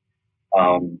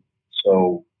testicles.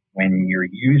 So when you're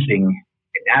using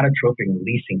gonadotropin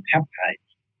releasing peptides,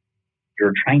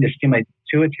 you're trying to stimulate the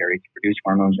pituitary to produce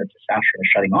hormones that testosterone is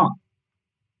shutting off.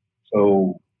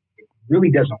 So it really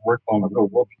doesn't work well in the real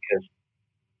world, because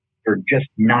you're just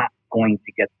not going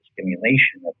to get the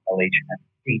stimulation of LH and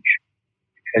FSH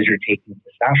because you're taking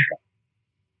testosterone.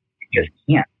 You just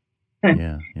can't.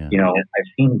 Yeah. I've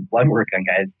seen blood work on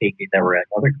guys that were at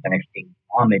other clinics taking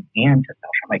Clomid and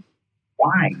testosterone. I'm like,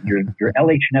 why? Your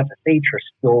LH and FSH are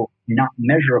still not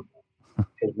measurable,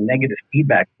 because the negative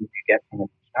feedback you get from the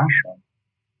testosterone,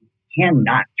 you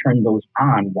cannot turn those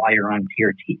on while you're on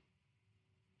TRT.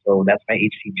 So that's why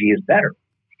HCG is better,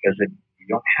 because you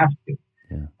don't have to.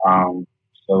 Yeah.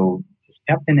 So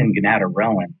Kisspeptin and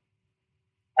gonadotropin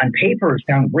on paper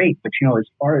sound great, but as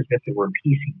far as if it were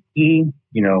PCP,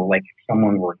 like if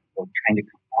someone were trying to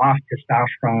come off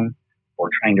testosterone or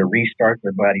trying to restart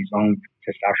their body's own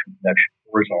testosterone production,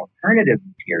 or as an alternative to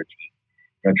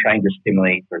TRT, trying to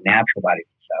stimulate their natural body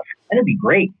testosterone, that'd be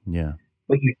great. Yeah.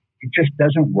 But it just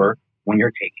doesn't work when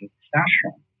you're taking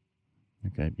testosterone.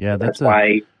 Okay. Yeah, that's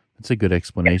why. That's a good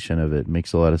explanation of it.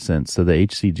 Makes a lot of sense. So the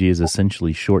HCG is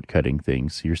essentially shortcutting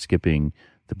things. You're skipping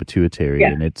the pituitary,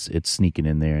 and it's sneaking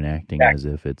in there and acting as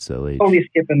if it's LH. Totally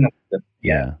skipping the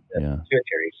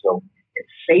pituitary. So it's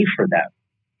safe for that.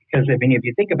 Because, I mean, if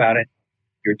you think about it,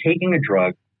 you're taking a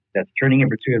drug that's turning your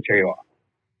pituitary off.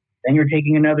 Then you're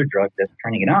taking another drug that's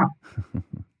turning it on.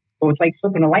 So it's like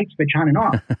flipping a light switch on and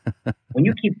off. When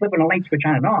you keep flipping a light switch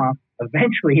on and off,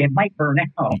 eventually it might burn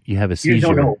out. You have a seizure. You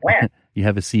don't know when. You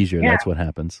have a seizure. Yeah. That's what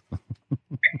happens.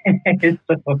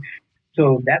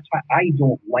 So that's why I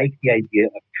don't like the idea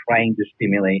of trying to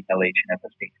stimulate LH and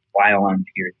FSH while on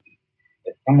TRT.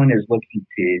 If someone is looking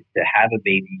to have a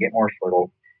baby, get more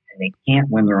fertile, and they can't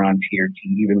when they're on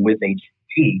TRT, even with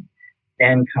HCG,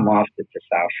 then come off the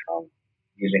testosterone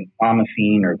using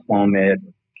clomiphene or Clomid,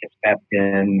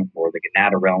 Kisspeptin, or the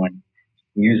Gonadorelin.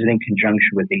 Use it in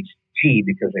conjunction with HCG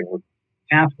because they work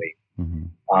pathways. Mm-hmm.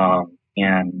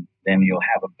 And then you'll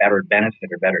have a better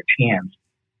benefit or better chance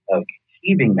of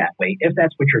conceiving that way, if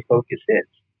that's what your focus is.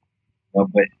 But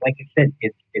like I said,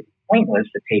 it's pointless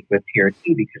to take with TRT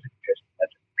because it just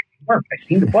doesn't freaking work. I've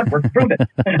seen the blood work prove it.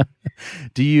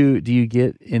 Do you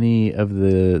get any of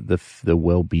the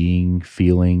well-being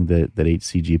feeling that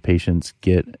HCG patients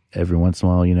get every once in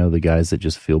a while? You know, the guys that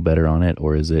just feel better on it,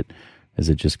 or is it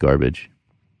just garbage?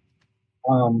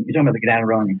 You're talking about the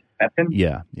Gonadorelin and Kisspeptin?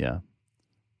 Yeah.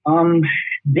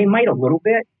 They might a little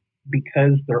bit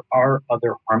because there are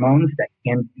other hormones that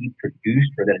can be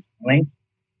produced or that it's linked.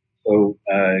 So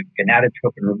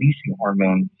gonadotropin releasing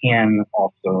hormone can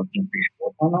also increase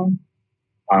growth hormone.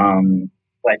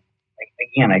 But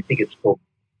again, I think it's still,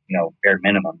 bare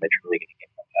minimum that you're really going to get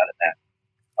out of that.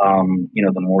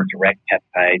 The more direct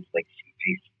peptides like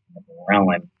CGC and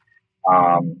ghrelin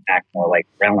act more like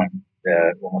ghrelin,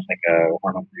 almost like a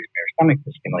hormone produced by your stomach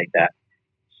to stimulate that.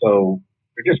 So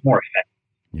they're just more effective.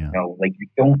 Yeah.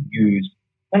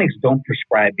 Clinics don't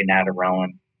prescribe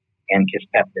gonadorelin and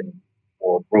Kisspeptin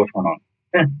or growth hormone.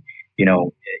 It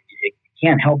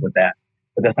can't help with that,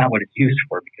 but that's not what it's used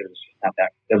for because it's just not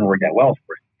that, it doesn't work that well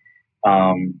for it.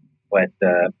 But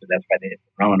that's why the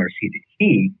ghrelin or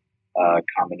CGC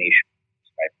combination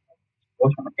is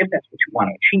growth hormone, if that's what you want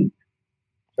to achieve.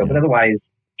 So, but otherwise,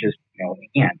 just,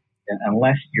 again,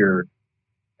 unless you're,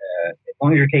 as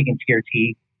long as you're taking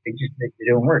TRT, they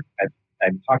don't work. I've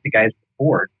talked to guys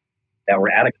before that were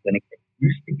at a clinic that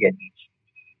used to get HCG,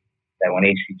 that when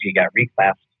HCG got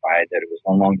reclassified, that it was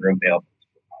no longer available to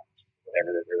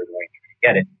whatever they were going to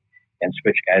get it, and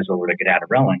switch guys over to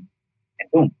Gonadorelin,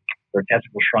 and boom, their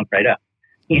testicles shrunk right up.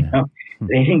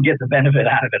 They didn't get the benefit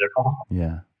out of it at all.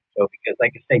 Yeah. So because,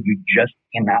 like I said, you just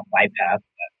cannot bypass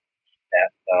that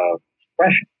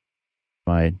suppression.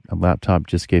 My laptop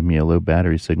just gave me a low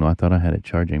battery signal. I thought I had it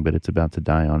charging, but it's about to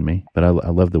die on me. But I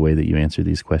love the way that you answer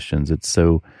these questions. It's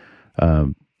so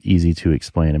easy to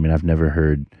explain. I mean, I've never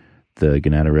heard the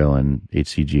Gonadorelin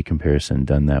HCG comparison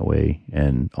done that way,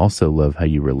 and also love how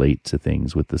you relate to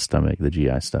things with the stomach, the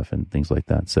GI stuff, and things like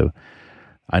that. So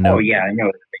I know. Oh yeah, I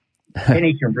know. And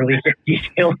you can really get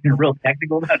detailed and real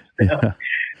technical about stuff. Yeah.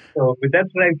 So, but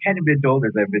that's what I've kind of been told.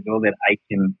 Is I've been told that I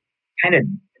can kind of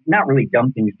not really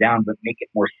dumb things down, but make it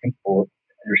more simple to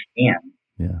understand.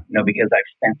 Yeah. Because I've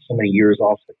spent so many years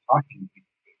also talking to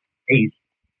these.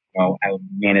 I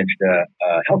managed a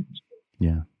health school.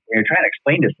 Yeah. When you're trying to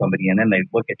explain to somebody, and then they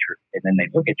look at you, with the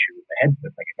head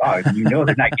like a dog, and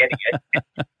they're not getting it.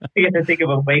 You have to think of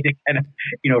a way to kind of,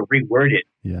 reword it.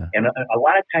 Yeah. And a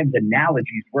lot of times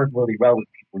analogies work really well with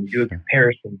people when you do a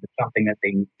comparison to something that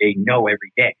they know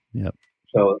every day. Yep.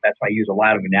 So that's why I use a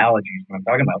lot of analogies when I'm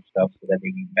talking about stuff so that they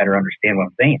can better understand what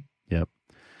I'm saying. Yep.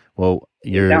 Well,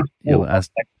 your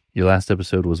last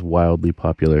episode was wildly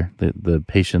popular. The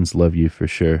patients love you for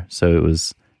sure. So it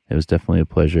was definitely a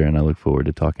pleasure, and I look forward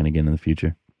to talking again in the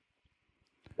future.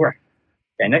 Sure.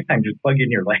 Yeah, next time just plug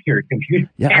in your computer.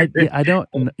 Yeah, I don't,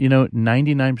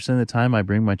 99% of the time I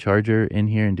bring my charger in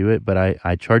here and do it, but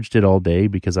I charged it all day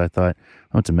because I thought,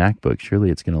 it's a MacBook.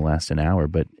 Surely it's going to last an hour,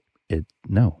 but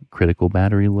critical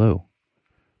battery low.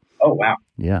 Oh, wow.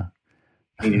 Yeah.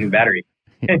 Need a new battery.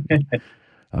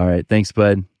 All right. Thanks,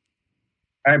 bud.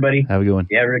 All right, buddy. Have a good one.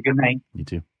 Yeah, have a good night. You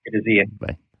too. Good to see you.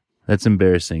 Bye. That's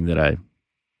embarrassing that I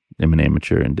am an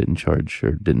amateur and didn't charge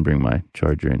or didn't bring my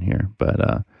charger in here.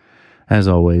 But as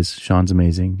always, Sean's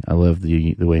amazing. I love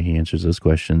the way he answers those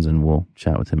questions, and we'll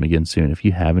chat with him again soon. If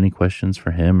you have any questions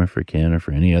for him or for Ken or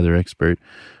for any other expert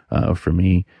or for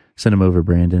me, send them over,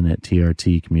 Brandon, at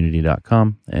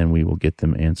trtcommunity.com, and we will get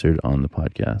them answered on the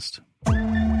podcast.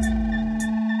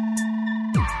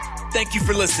 Thank you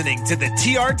for listening to the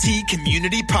TRT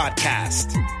Community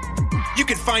Podcast. You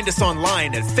can find us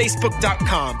online at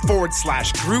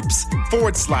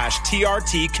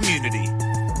facebook.com/groups/TRT Community.